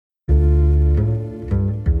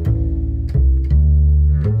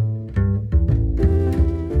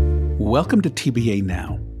Welcome to TBA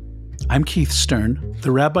Now. I'm Keith Stern,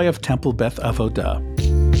 the Rabbi of Temple Beth Avodah.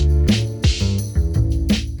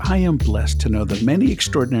 I am blessed to know the many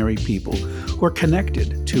extraordinary people who are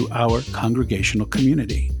connected to our congregational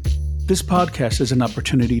community. This podcast is an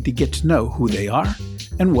opportunity to get to know who they are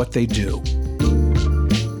and what they do.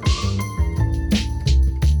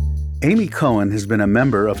 Amy Cohen has been a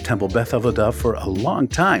member of Temple Beth Avodah for a long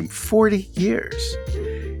time, 40 years.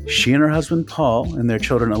 She and her husband, Paul, and their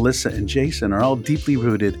children, Alyssa and Jason, are all deeply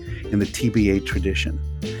rooted in the TBA tradition.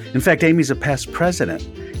 In fact, Amy's a past president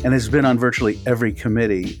and has been on virtually every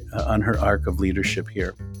committee on her arc of leadership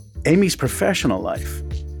here. Amy's professional life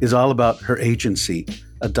is all about her agency,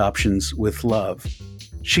 Adoptions with Love.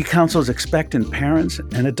 She counsels expectant parents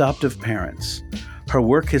and adoptive parents. Her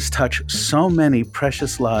work has touched so many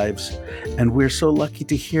precious lives, and we're so lucky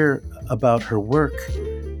to hear about her work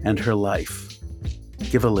and her life.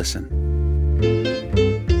 Give a listen.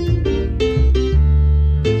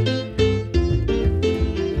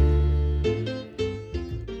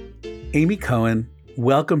 Amy Cohen,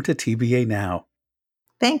 welcome to TBA Now.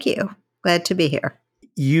 Thank you. Glad to be here.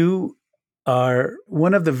 You are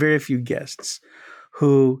one of the very few guests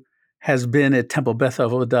who has been at Temple Beth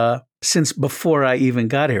Avodah since before I even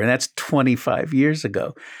got here, and that's 25 years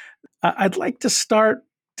ago. I'd like to start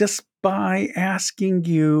just by asking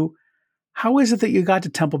you, how is it that you got to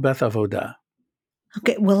Temple Beth Avodah?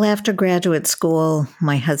 Okay, well, after graduate school,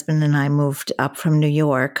 my husband and I moved up from New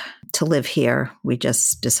York to live here. We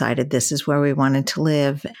just decided this is where we wanted to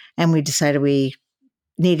live, and we decided we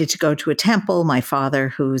needed to go to a temple. My father,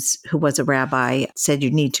 who was a rabbi, said you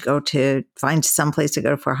need to find someplace to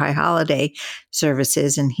go for high holiday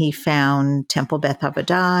services, and he found Temple Beth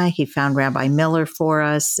Avodah. He found Rabbi Miller for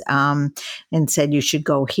us, and said you should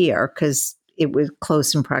go here because it was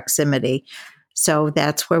close in proximity. So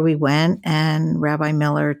that's where we went, and Rabbi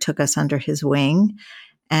Miller took us under his wing,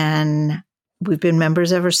 and we've been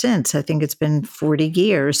members ever since. I think it's been 40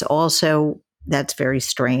 years. Also, that's very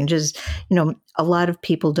strange, is, a lot of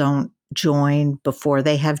people don't join before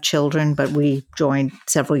they have children, but we joined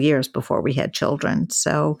several years before we had children.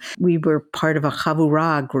 So we were part of a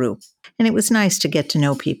Chavurah group, and it was nice to get to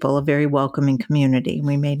know people, a very welcoming community.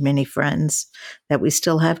 We made many friends that we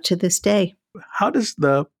still have to this day. How does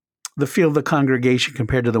the feel of the congregation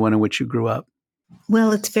compare to the one in which you grew up?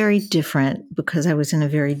 Well, it's very different because I was in a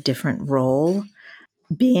very different role.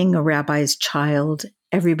 Being a rabbi's child,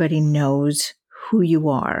 everybody knows who you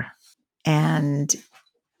are. And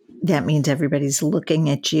that means everybody's looking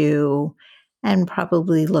at you and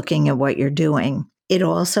probably looking at what you're doing. It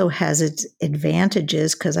also has its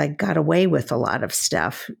advantages because I got away with a lot of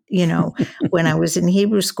stuff. When I was in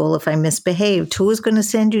Hebrew school, if I misbehaved, who was going to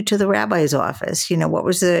send you to the rabbi's office? He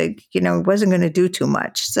wasn't going to do too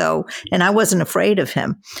much. So, and I wasn't afraid of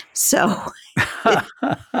him. So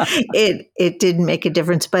it didn't make a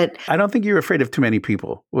difference. But I don't think you're afraid of too many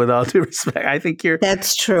people, with all due respect. I think you're...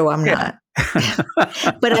 That's true. I'm not.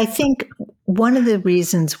 But I think one of the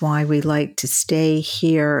reasons why we like to stay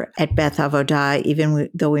here at Beth Avodah, even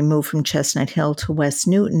though we moved from Chestnut Hill to West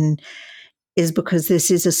Newton, is because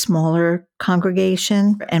this is a smaller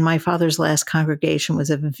congregation. And my father's last congregation was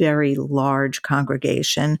a very large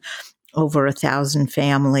congregation, over 1,000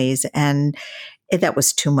 families. And that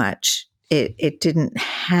was too much. It didn't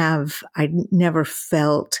have, I never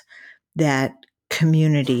felt that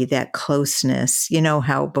community, that closeness. You know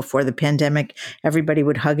how before the pandemic, everybody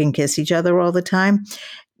would hug and kiss each other all the time?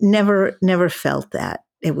 Never felt that.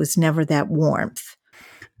 It was never that warmth.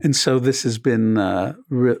 And so this has been,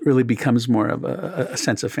 really becomes more of a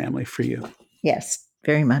sense of family for you. Yes,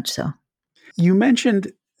 very much so. You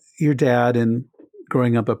mentioned your dad and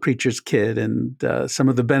growing up a preacher's kid and some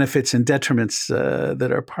of the benefits and detriments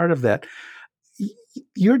that are part of that.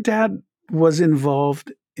 Your dad was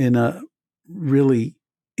involved in a really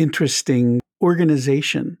interesting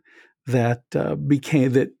organization that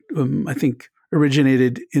I think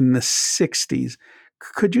originated in the 60s.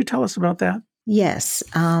 Could you tell us about that? Yes.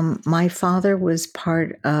 My father was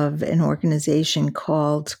part of an organization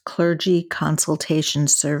called Clergy Consultation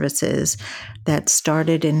Services that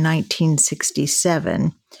started in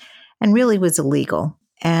 1967 and really was illegal.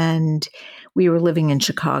 And we were living in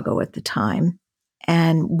Chicago at the time.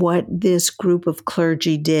 And what this group of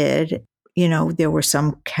clergy did, there were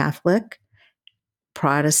some Catholic,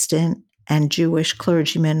 Protestant, and Jewish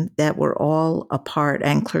clergymen that were all a part,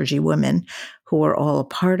 and clergywomen who were all a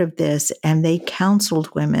part of this. And they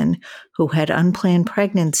counseled women who had unplanned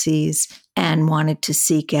pregnancies and wanted to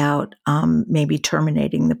seek out maybe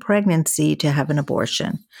terminating the pregnancy to have an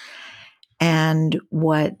abortion. And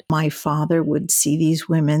what my father would see these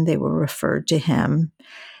women, they were referred to him.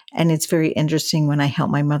 And it's very interesting when I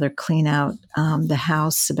helped my mother clean out the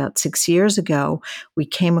house about 6 years ago, we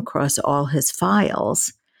came across all his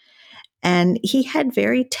files. And he had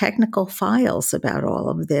very technical files about all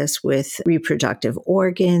of this with reproductive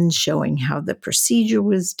organs, showing how the procedure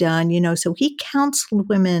was done, So he counseled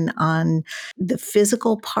women on the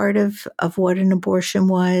physical part of what an abortion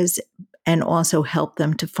was and also helped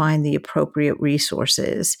them to find the appropriate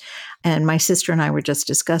resources. And my sister and I were just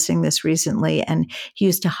discussing this recently, and he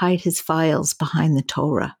used to hide his files behind the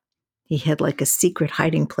Torah. He had like a secret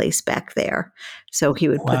hiding place back there. So he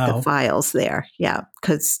would put the Wow. files there. Yeah,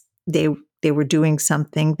 because they were doing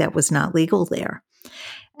something that was not legal there.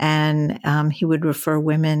 And he would refer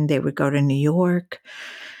women, they would go to New York,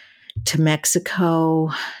 to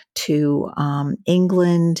Mexico, to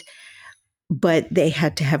England, but they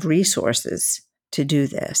had to have resources to do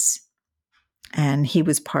this. And he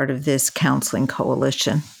was part of this counseling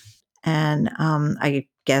coalition. And I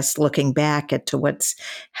guess looking back to what's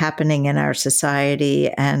happening in our society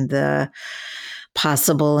and the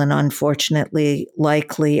possible and unfortunately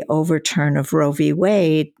likely overturn of Roe v.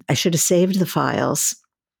 Wade, I should have saved the files,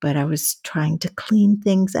 but I was trying to clean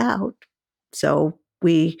things out. So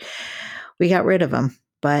we got rid of them.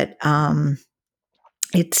 But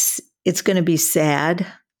it's going to be sad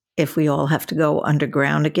if we all have to go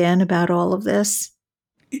underground again about all of this.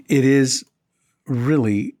 It is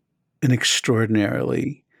really an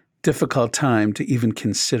extraordinarily difficult time to even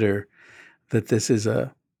consider that this is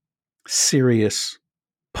a serious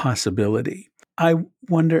possibility. I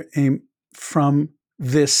wonder, from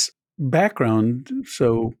this background,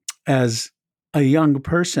 so as a young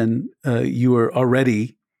person, you were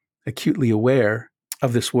already acutely aware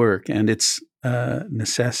of this work and its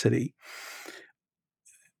necessity.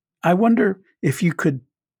 I wonder if you could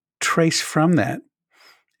trace from that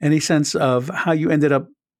any sense of how you ended up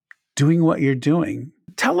doing what you're doing.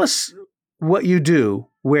 Tell us what you do,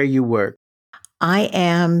 where you work. I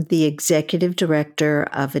am the executive director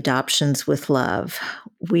of Adoptions with Love.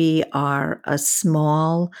 We are a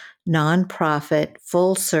small, nonprofit,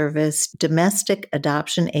 full-service domestic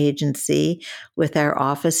adoption agency with our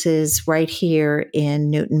offices right here in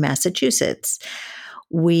Newton, Massachusetts.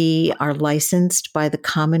 We are licensed by the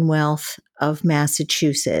Commonwealth of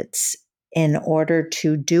Massachusetts. In order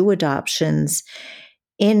to do adoptions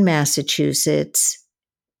in Massachusetts,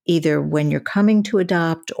 either when you're coming to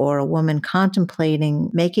adopt or a woman contemplating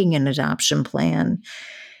making an adoption plan,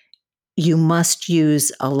 you must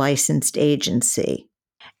use a licensed agency.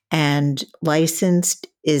 And licensed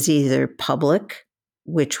is either public,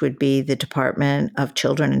 which would be the Department of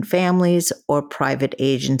Children and Families, or private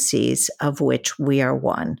agencies, of which we are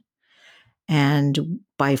one. And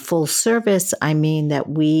by full service, I mean that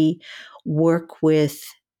we work with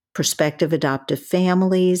prospective adoptive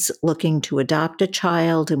families looking to adopt a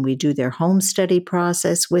child, and we do their home study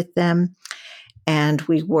process with them. And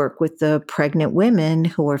we work with the pregnant women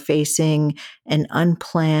who are facing an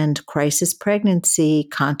unplanned crisis pregnancy,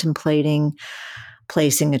 contemplating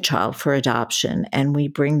placing a child for adoption. And we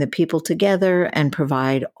bring the people together and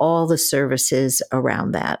provide all the services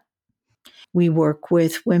around that. We work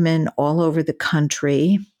with women all over the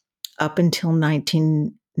country. Up until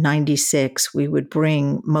 1996, we would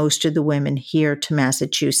bring most of the women here to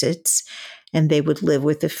Massachusetts, and they would live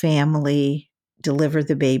with the family, deliver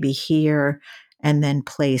the baby here, and then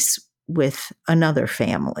place with another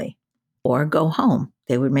family or go home.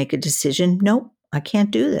 They would make a decision, nope, I can't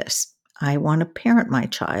do this. I want to parent my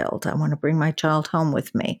child. I want to bring my child home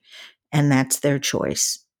with me. And that's their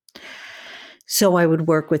choice. So I would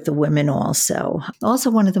work with the women also.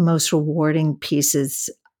 Also, one of the most rewarding pieces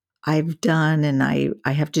I've done, and I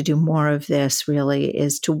have to do more of this really,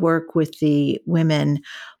 is to work with the women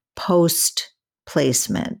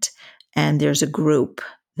post-placement. And there's a group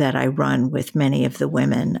that I run with many of the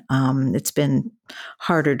women. It's been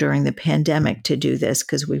harder during the pandemic to do this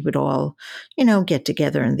because we would all, get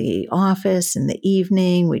together in the office in the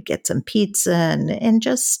evening. We'd get some pizza and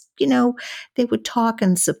just, they would talk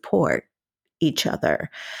and support each other.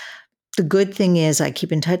 The good thing is I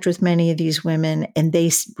keep in touch with many of these women and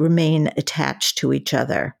they remain attached to each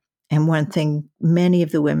other. And one thing many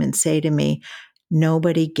of the women say to me,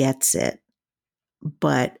 nobody gets it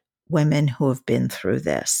but women who have been through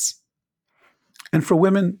this. And for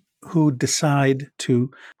women who decide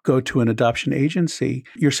to go to an adoption agency,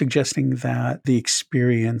 you're suggesting that the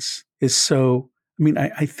experience is so,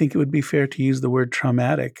 I think it would be fair to use the word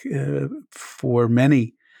traumatic for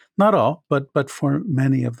many, not all, but for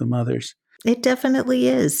many of the mothers. It definitely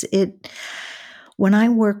is. When I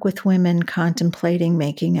work with women contemplating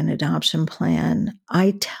making an adoption plan,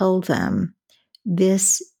 I tell them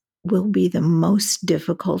this will be the most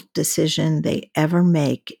difficult decision they ever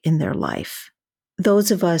make in their life.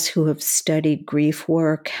 Those of us who have studied grief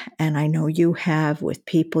work, and I know you have with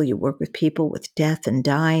people, you work with people with death and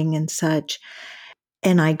dying and such,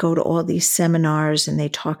 and I go to all these seminars and they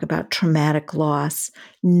talk about traumatic loss.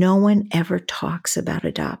 No one ever talks about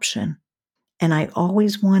adoption. And I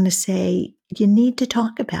always want to say, you need to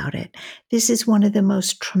talk about it. This is one of the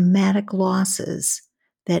most traumatic losses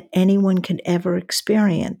that anyone could ever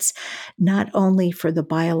experience, not only for the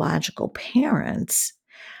biological parents,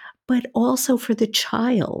 but also for the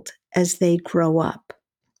child as they grow up.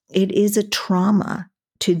 It is a trauma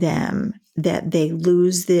to them that they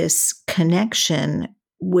lose this connection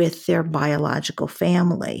with their biological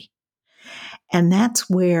family. And that's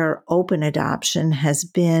where open adoption has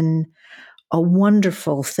been a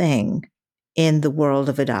wonderful thing in the world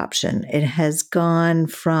of adoption. It has gone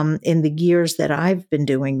from, in the years that I've been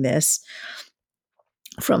doing this,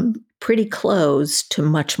 from pretty closed to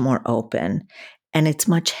much more open. And it's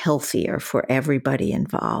much healthier for everybody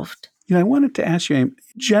involved. I wanted to ask you, Amy,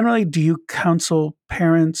 generally, do you counsel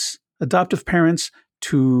parents, adoptive parents,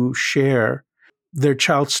 to share their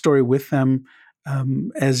child's story with them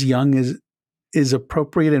as young as is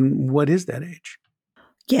appropriate? And what is that age?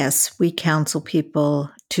 Yes, we counsel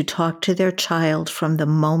people to talk to their child from the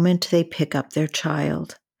moment they pick up their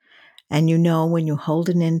child. And when you hold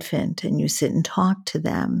an infant and you sit and talk to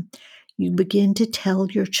them, you begin to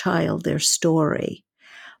tell your child their story.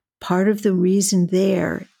 Part of the reason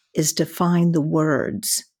there is to find the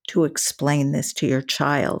words to explain this to your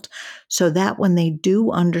child so that when they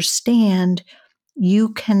do understand, you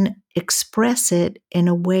can express it in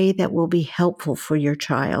a way that will be helpful for your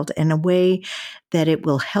child, in a way that it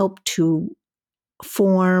will help to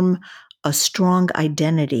form a strong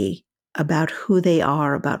identity about who they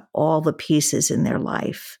are, about all the pieces in their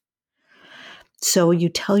life. So you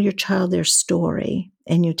tell your child their story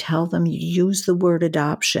and you tell them, you use the word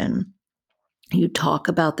adoption. You talk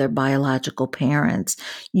about their biological parents,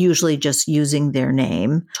 usually just using their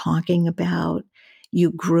name, talking about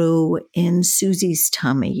you grew in Susie's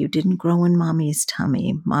tummy. You didn't grow in mommy's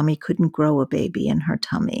tummy. Mommy couldn't grow a baby in her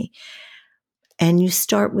tummy. And you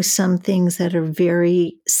start with some things that are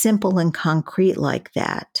very simple and concrete like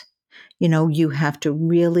that. You have to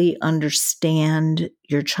really understand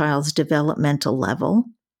your child's developmental level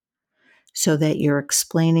so that you're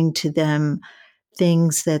explaining to them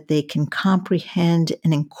things that they can comprehend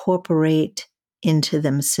and incorporate into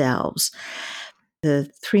themselves.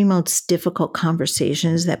 The three most difficult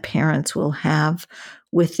conversations that parents will have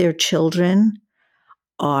with their children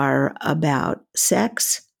are about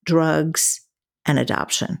sex, drugs, and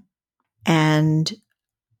adoption. And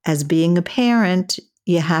as being a parent,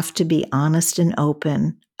 you have to be honest and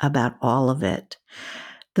open about all of it.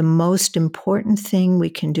 The most important thing we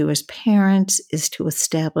can do as parents is to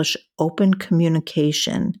establish open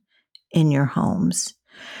communication in your homes.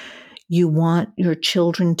 You want your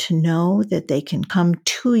children to know that they can come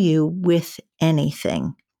to you with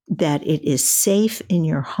anything, that it is safe in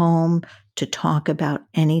your home to talk about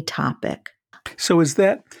any topic. So is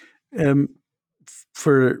that,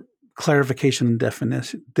 for clarification and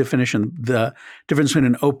definition, the difference between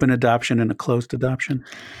an open adoption and a closed adoption?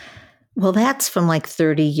 Well, that's from like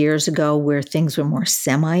 30 years ago where things were more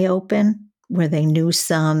semi-open, where they knew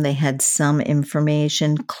some, they had some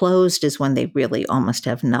information. Closed is when they really almost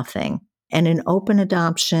have nothing. And in open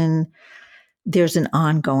adoption, there's an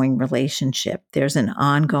ongoing relationship. There's an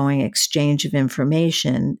ongoing exchange of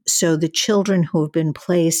information. So the children who have been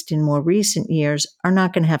placed in more recent years are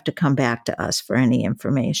not going to have to come back to us for any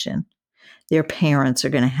information. Their parents are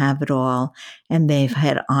going to have it all, and they've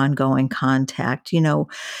had ongoing contact.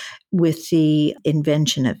 With the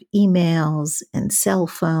invention of emails and cell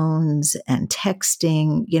phones and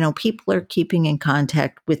texting, people are keeping in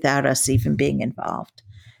contact without us even being involved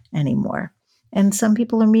anymore. And some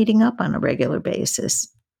people are meeting up on a regular basis.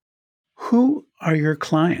 Who are your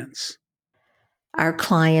clients? Our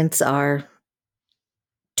clients are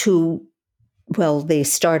they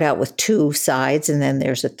start out with two sides, and then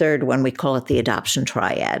there's a third one. We call it the adoption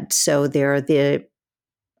triad. So there are the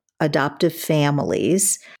adoptive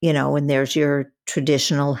families, and there's your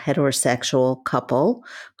traditional heterosexual couple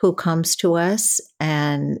who comes to us.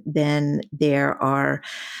 And then there are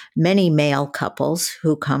many male couples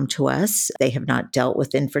who come to us. They have not dealt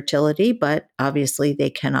with infertility, but obviously they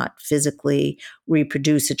cannot physically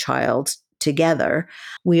reproduce a child together.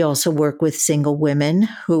 We also work with single women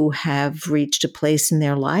who have reached a place in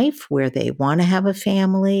their life where they want to have a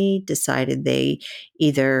family, decided they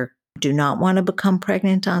either do not want to become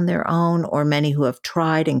pregnant on their own, or many who have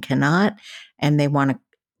tried and cannot, and they want to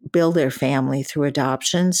build their family through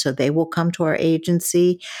adoption. So they will come to our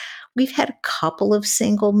agency. We've had a couple of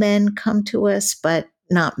single men come to us, but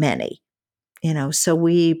not many, so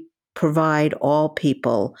we provide all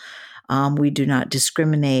people. We do not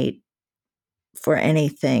discriminate for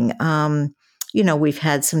anything. We've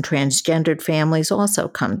had some transgendered families also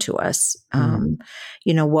come to us.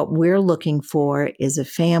 What we're looking for is a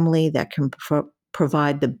family that can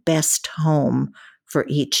provide the best home for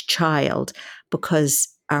each child, because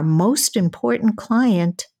our most important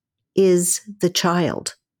client is the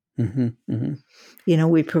child.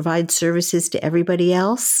 We provide services to everybody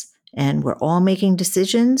else, and we're all making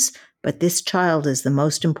decisions, but this child is the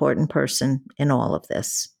most important person in all of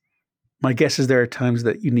this. My guess is there are times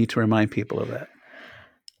that you need to remind people of that.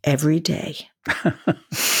 Every day. Do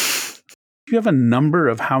you have a number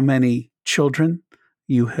of how many children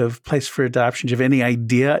you have placed for adoption? Do you have any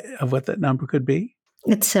idea of what that number could be?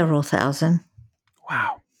 It's several thousand.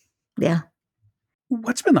 Wow. Yeah.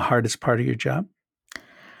 What's been the hardest part of your job?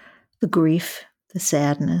 The grief, the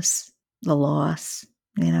sadness, the loss,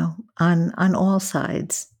 on all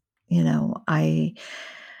sides.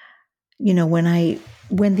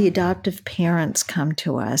 When the adoptive parents come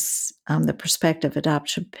to us, the prospective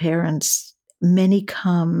adoptive parents, many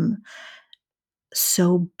come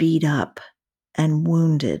so beat up and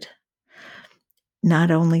wounded. Not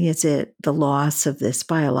only is it the loss of this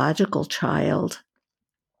biological child,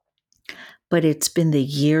 but it's been the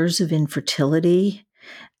years of infertility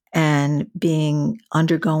and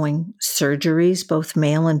undergoing surgeries, both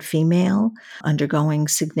male and female, undergoing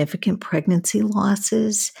significant pregnancy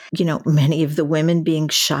losses, many of the women being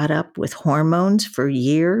shot up with hormones for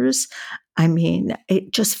years. I mean,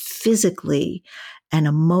 it just physically and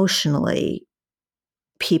emotionally,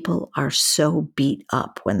 people are so beat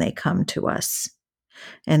up when they come to us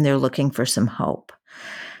and they're looking for some hope.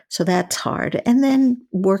 So that's hard. And then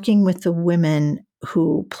working with the women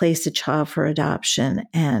who place a child for adoption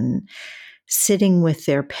and sitting with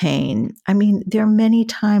their pain. I mean, there are many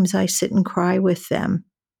times I sit and cry with them.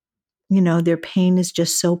 Their pain is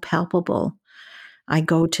just so palpable. I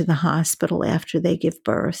go to the hospital after they give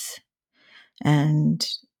birth and,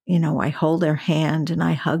 I hold their hand and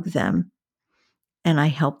I hug them and I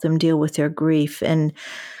help them deal with their grief. And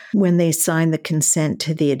when they sign the consent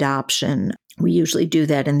to the adoption, we usually do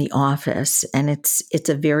that in the office, and it's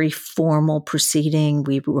a very formal proceeding.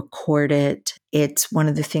 We record it. It's one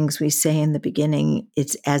of the things we say in the beginning.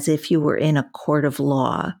 It's as if you were in a court of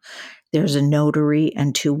law. There's a notary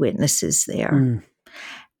and 2 witnesses there.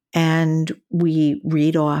 And we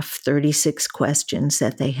read off 36 questions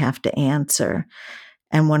that they have to answer.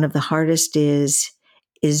 And one of the hardest is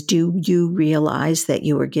do you realize that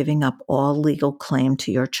you are giving up all legal claim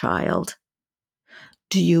to your child?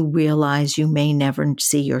 Do you realize you may never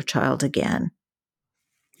see your child again?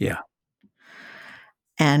 Yeah.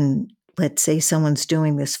 And let's say someone's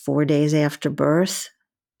doing this 4 days after birth.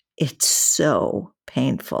 It's so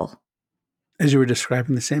painful. As you were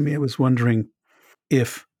describing this, Amy, I was wondering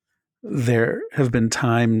if there have been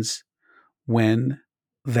times when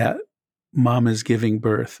that mom is giving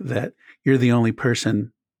birth that you're the only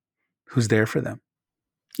person who's there for them.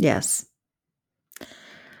 Yes.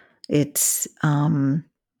 It's, and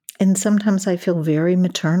sometimes I feel very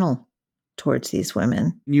maternal towards these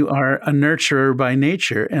women. You are a nurturer by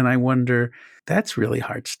nature, and I wonder, that's really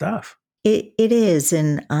hard stuff. It is.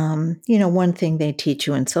 And, one thing they teach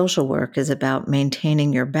you in social work is about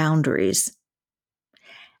maintaining your boundaries.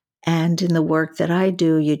 And in the work that I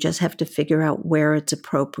do, you just have to figure out where it's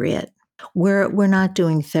appropriate. We're not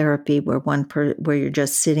doing therapy where you're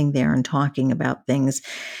just sitting there and talking about things.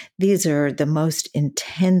 These are the most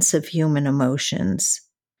intense of human emotions.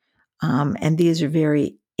 And these are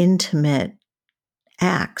very intimate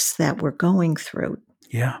acts that we're going through.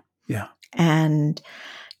 Yeah, yeah. And,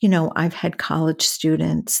 I've had college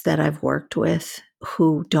students that I've worked with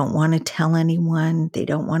who don't want to tell anyone. They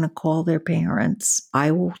don't want to call their parents.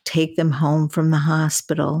 I will take them home from the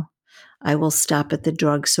hospital. I will stop at the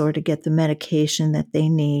drugstore to get the medication that they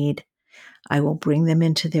need. I will bring them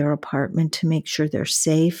into their apartment to make sure they're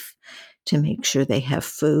safe, to make sure they have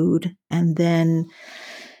food. And then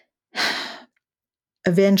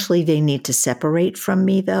eventually they need to separate from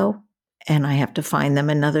me, though, and I have to find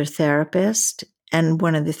them another therapist. And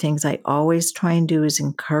one of the things I always try and do is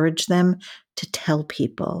encourage them to tell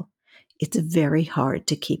people. It's very hard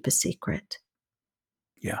to keep a secret.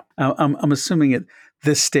 Yeah. I'm assuming at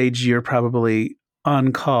this stage you're probably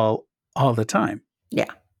on call all the time.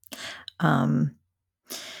 Yeah.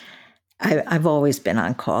 I've always been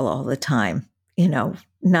on call all the time,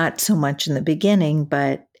 not so much in the beginning,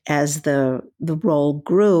 but as the role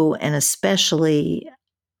grew, and especially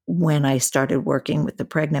when I started working with the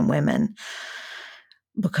pregnant women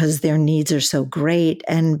because their needs are so great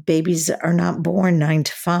and babies are not born 9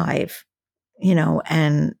 to 5,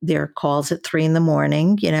 and there are calls at 3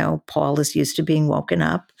 a.m. Paul is used to being woken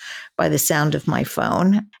up by the sound of my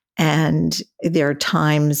phone. And there are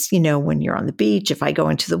times, when you're on the beach, if I go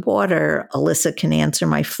into the water, Alyssa can answer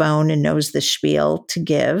my phone and knows the spiel to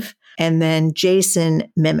give. And then Jason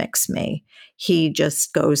mimics me. He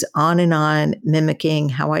just goes on mimicking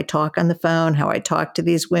how I talk on the phone, how I talk to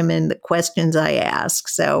these women, the questions I ask.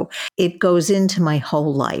 So it goes into my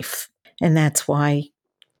whole life. And that's why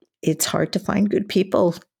it's hard to find good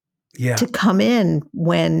people to come in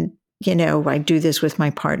when, I do this with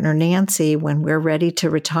my partner, Nancy, when we're ready to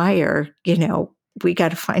retire, we got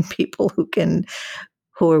to find people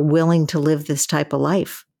who are willing to live this type of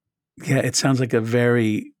life. Yeah, it sounds like a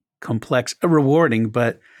very complex, rewarding,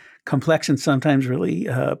 but complex and sometimes really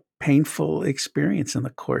painful experience in the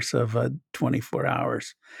course of 24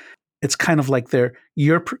 hours. It's kind of like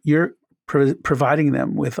you're providing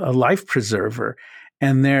them with a life preserver,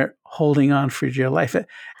 and they're holding on for dear life.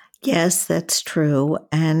 Yes, that's true.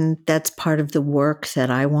 And that's part of the work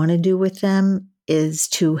that I want to do with them is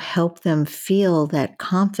to help them feel that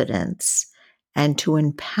confidence and to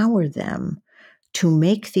empower them to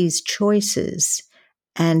make these choices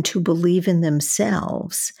and to believe in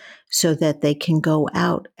themselves so that they can go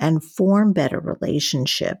out and form better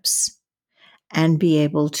relationships and be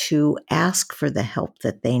able to ask for the help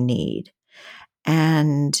that they need.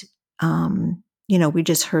 And, we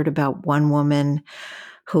just heard about one woman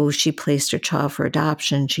who she placed her child for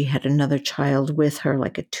adoption. She had another child with her,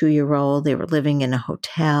 like a 2-year-old. They were living in a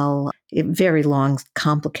hotel. A very long,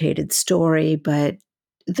 complicated story, but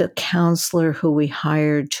the counselor who we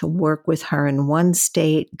hired to work with her in one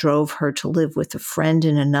state drove her to live with a friend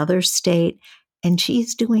in another state. And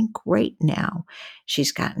she's doing great now.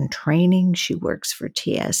 She's gotten training. She works for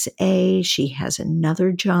TSA. She has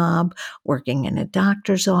another job working in a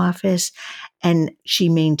doctor's office. And she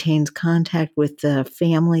maintains contact with the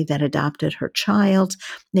family that adopted her child.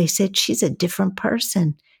 They said she's a different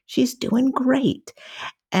person. She's doing great.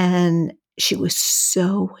 And she was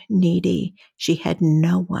so needy. She had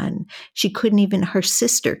no one. She couldn't even, her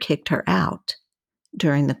sister kicked her out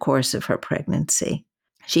during the course of her pregnancy.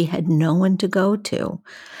 She had no one to go to,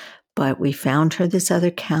 but we found her this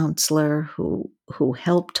other counselor who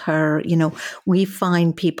helped her. We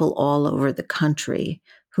find people all over the country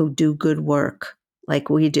who do good work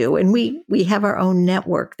like we do. And we have our own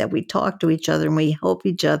network that we talk to each other and we help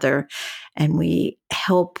each other and we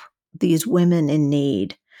help these women in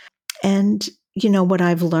need. And, what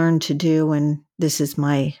I've learned to do, and this is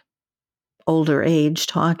my older age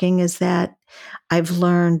talking, is that I've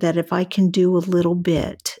learned that if I can do a little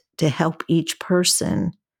bit to help each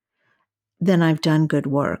person, then I've done good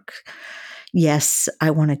work. Yes, I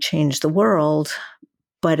want to change the world,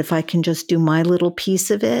 but if I can just do my little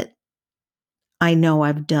piece of it, I know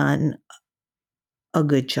I've done a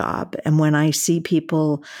good job. And when I see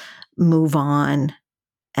people move on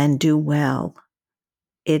and do well,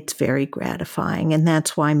 it's very gratifying. And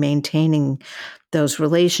that's why maintaining those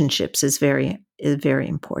relationships is very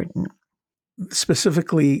important.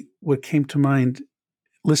 Specifically, what came to mind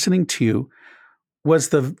listening to you was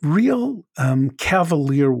the real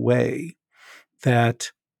cavalier way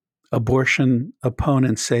that abortion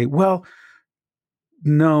opponents say, well,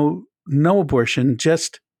 no abortion,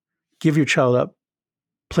 just give your child up,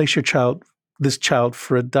 place this child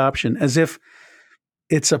for adoption, as if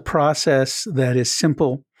it's a process that is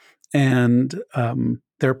simple and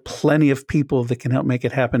there are plenty of people that can help make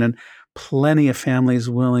it happen and plenty of families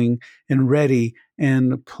willing and ready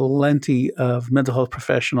and plenty of mental health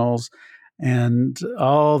professionals and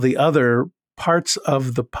all the other parts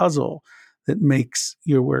of the puzzle that makes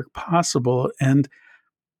your work possible. And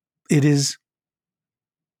it is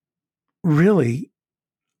really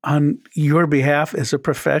on your behalf as a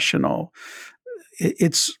professional,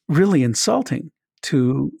 it's really insulting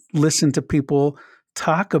to listen to people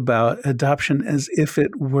talk about adoption as if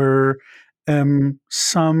it were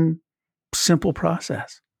some simple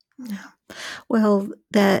process. Yeah. Well,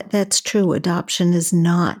 that's true. Adoption is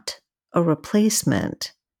not a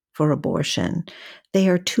replacement for abortion. They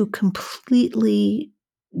are two completely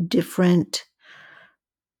different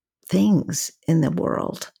things in the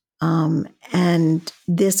world. And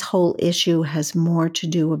this whole issue has more to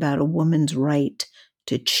do about a woman's right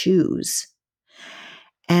to choose.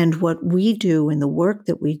 And what we do in the work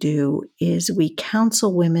that we do is we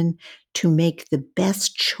counsel women to make the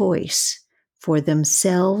best choice for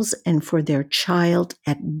themselves and for their child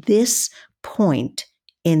at this point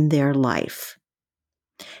in their life.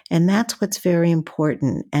 And that's what's very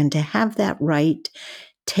important. And to have that right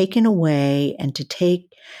taken away and to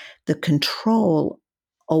take the control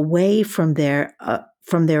away from their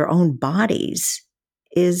own bodies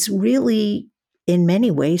is really in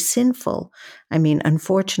many ways sinful. I mean,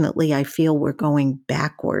 unfortunately, I feel we're going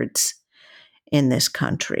backwards in this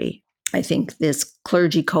country. I think this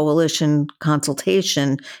clergy coalition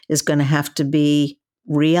consultation is going to have to be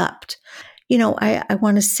re-upped. I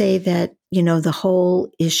want to say that, the whole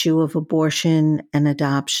issue of abortion and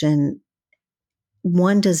adoption,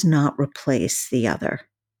 one does not replace the other.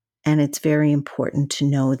 And it's very important to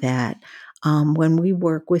know that. When we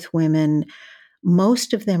work with women,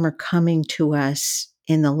 most of them are coming to us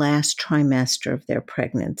in the last trimester of their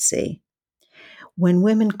pregnancy. When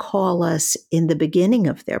women call us in the beginning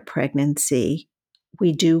of their pregnancy,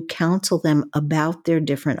 we do counsel them about their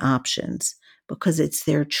different options because it's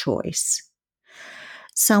their choice.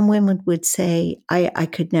 Some women would say, I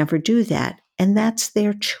could never do that, and that's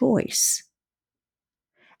their choice.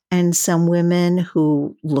 And some women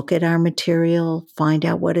who look at our material, find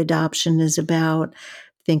out what adoption is about,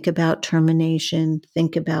 think about termination,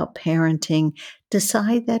 think about parenting,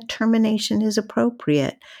 decide that termination is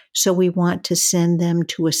appropriate. So we want to send them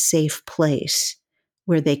to a safe place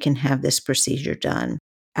where they can have this procedure done.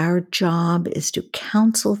 Our job is to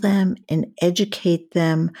counsel them and educate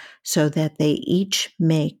them so that they each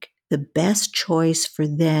make the best choice for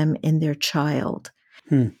them and their child.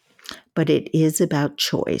 But it is about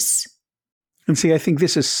choice. And see, I think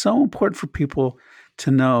this is so important for people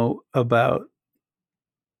to know about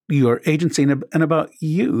your agency and about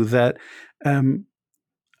you, that an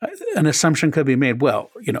assumption could be made.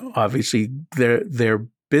 Well, obviously their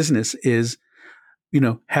business is,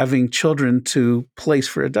 having children to place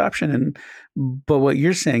for adoption. But what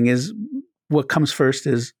you're saying is what comes first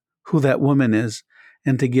is who that woman is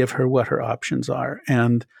and to give her what her options are.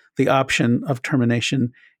 And the option of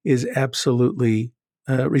termination is absolutely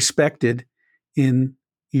respected in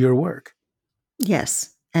your work.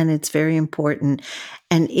 Yes. And it's very important.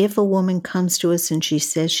 And if a woman comes to us and she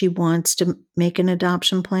says she wants to make an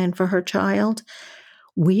adoption plan for her child,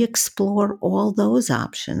 we explore all those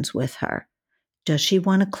options with her. Does she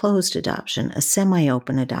want a closed adoption, a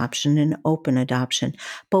semi-open adoption, an open adoption?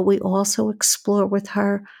 But we also explore with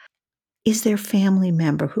her, is there a family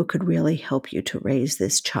member who could really help you to raise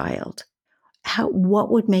this child?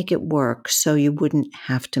 What would make it work so you wouldn't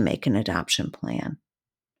have to make an adoption plan?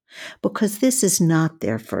 Because this is not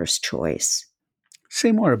their first choice.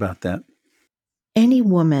 Say more about that. Any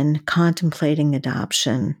woman contemplating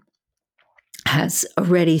adoption has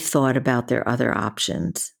already thought about their other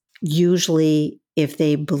options. Usually, if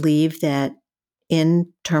they believe that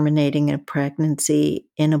in terminating a pregnancy,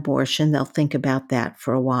 in abortion, they'll think about that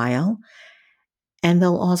for a while. And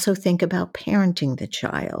they'll also think about parenting the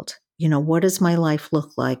child. What does my life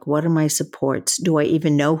look like? What are my supports? Do I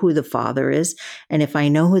even know who the father is? And if I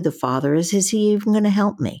know who the father is he even going to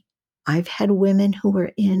help me? I've had women who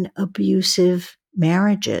are in abusive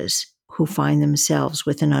marriages who find themselves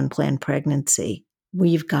with an unplanned pregnancy.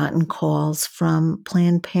 We've gotten calls from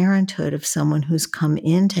Planned Parenthood of someone who's come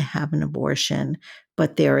in to have an abortion,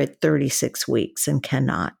 but they're at 36 weeks and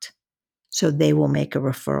cannot. So they will make a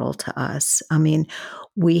referral to us. I mean,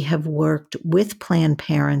 we have worked with Planned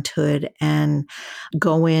Parenthood and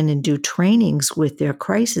go in and do trainings with their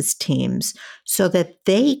crisis teams so that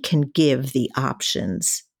they can give the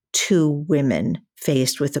options to women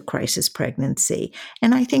faced with a crisis pregnancy.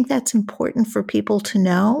 And I think that's important for people to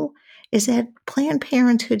know, is that Planned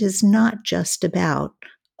Parenthood is not just about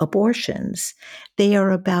abortions. They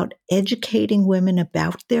are about educating women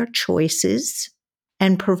about their choices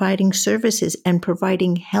and providing services and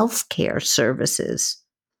providing healthcare services.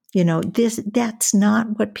 That's not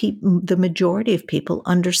what the majority of people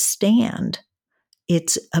understand.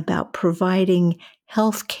 It's about providing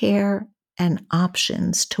healthcare and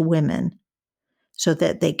options to women so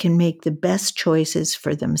that they can make the best choices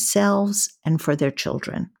for themselves and for their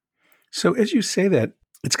children. So as you say that,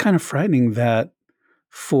 it's kind of frightening that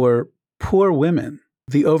for poor women,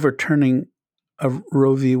 the overturning of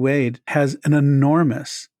Roe v. Wade has an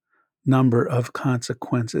enormous number of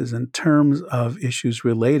consequences in terms of issues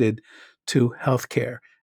related to healthcare.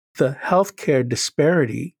 The healthcare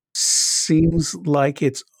disparity seems like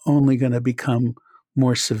it's only going to become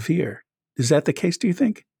more severe. Is that the case, do you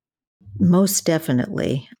think? Most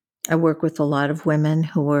definitely. I work with a lot of women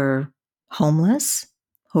who are homeless,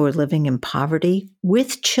 who are living in poverty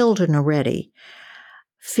with children already.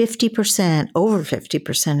 50%, over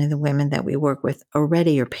 50% of the women that we work with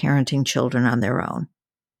already are parenting children on their own,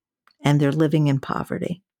 and they're living in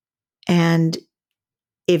poverty. And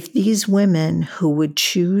if these women who would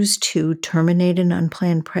choose to terminate an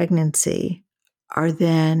unplanned pregnancy are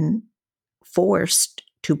then forced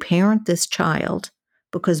to parent this child,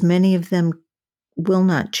 because many of them will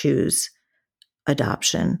not choose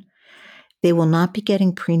adoption, they will not be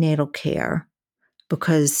getting prenatal care,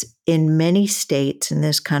 because in many states in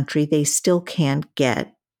this country, they still can't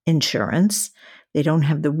get insurance. They don't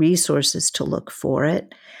have the resources to look for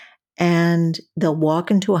it. And they'll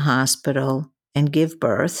walk into a hospital and give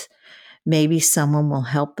birth. Maybe someone will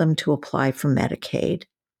help them to apply for Medicaid.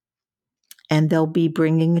 And they'll be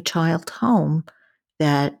bringing a child home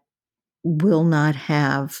that will not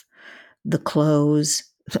have the clothes.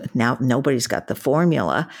 Now, nobody's got the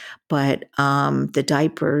formula, but the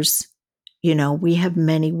diapers. We have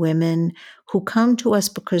many women who come to us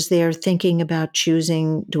because they're thinking about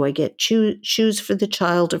choosing, do I get shoes for the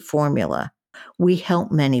child or formula? We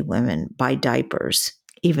help many women buy diapers,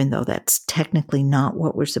 even though that's technically not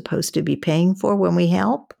what we're supposed to be paying for when we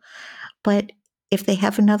help. But if they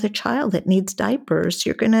have another child that needs diapers,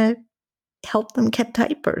 you're going to help them get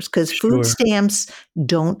diapers, because food stamps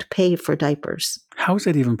don't pay for diapers. How is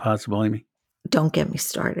that even possible, Amy? Don't get me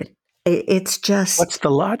started. It's just... What's the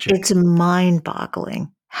logic? It's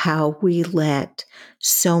mind-boggling how we let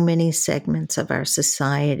so many segments of our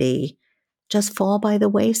society just fall by the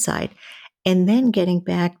wayside. And then getting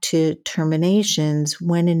back to terminations,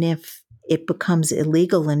 when and if it becomes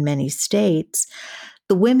illegal in many states,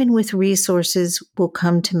 the women with resources will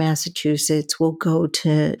come to Massachusetts, will go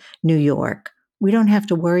to New York. We don't have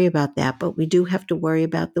to worry about that, but we do have to worry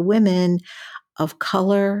about the women of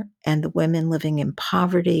color and the women living in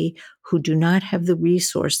poverty who do not have the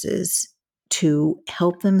resources to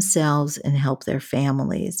help themselves and help their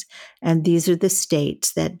families. And these are the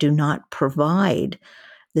states that do not provide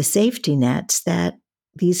the safety nets that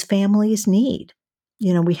these families need.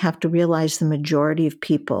 We have to realize the majority of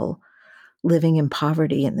people living in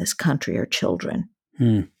poverty in this country are children.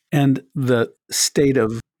 And the state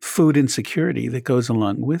of food insecurity that goes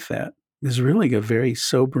along with that is really a very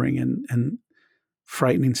sobering and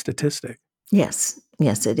frightening statistic. Yes,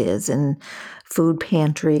 it is. And food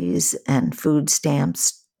pantries and food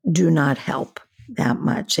stamps do not help that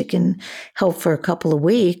much. It can help for a couple of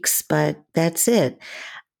weeks, but that's it.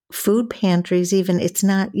 Food pantries, even, it's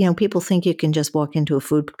not, people think you can just walk into a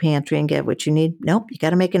food pantry and get what you need. Nope, you got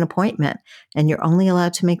to make an appointment. And you're only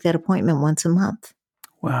allowed to make that appointment once a month.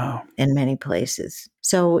 Wow. In many places.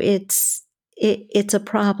 So it's a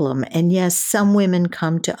problem. And yes, some women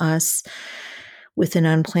come to us with an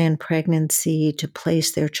unplanned pregnancy to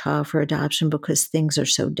place their child for adoption because things are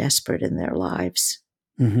so desperate in their lives.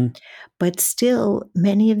 Mm-hmm. But still,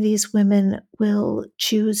 many of these women will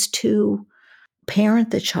choose to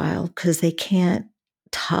parent the child because they can't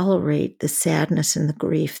tolerate the sadness and the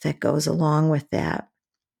grief that goes along with that.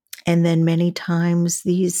 And then many times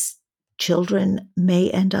these children may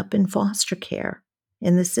end up in foster care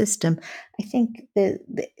in the system. I think that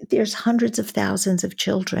there's hundreds of thousands of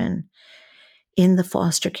children in the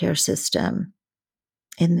foster care system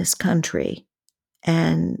in this country.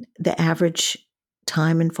 And the average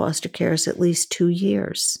time in foster care is at least 2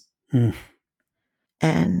 years.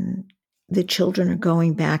 And the children are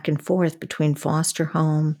going back and forth between foster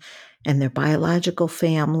home and their biological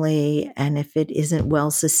family. And if it isn't well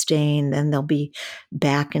sustained, then they'll be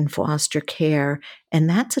back in foster care. And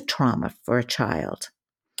that's a trauma for a child.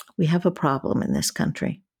 We have a problem in this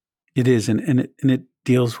country. It is. And it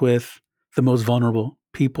deals with the most vulnerable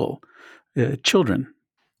people, children.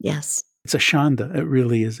 Yes. It's a shanda. It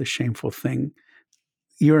really is a shameful thing.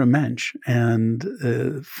 You're a mensch, and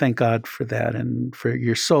thank God for that and for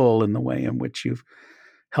your soul and the way in which you've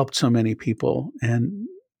helped so many people and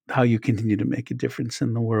how you continue to make a difference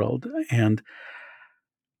in the world. And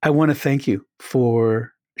I want to thank you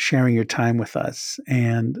for sharing your time with us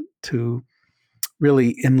and to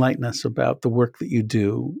really enlighten us about the work that you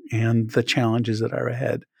do and the challenges that are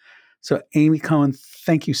ahead. So, Amy Cohen,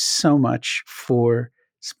 thank you so much for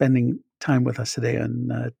spending time with us today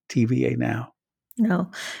on TVA Now.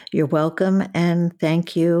 No, you're welcome. And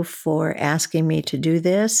thank you for asking me to do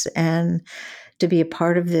this and to be a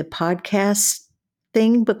part of the podcast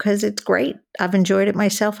thing, because it's great. I've enjoyed it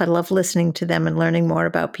myself. I love listening to them and learning more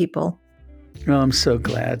about people. Well, I'm so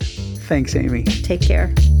glad. Thanks, Amy. Take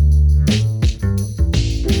care.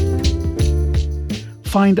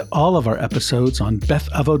 Find all of our episodes on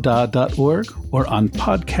bethavodah.org or on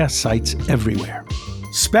podcast sites everywhere.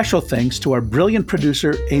 Special thanks to our brilliant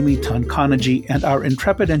producer, Amy Tonkonagy, and our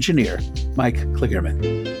intrepid engineer, Mike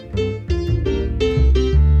Kligerman.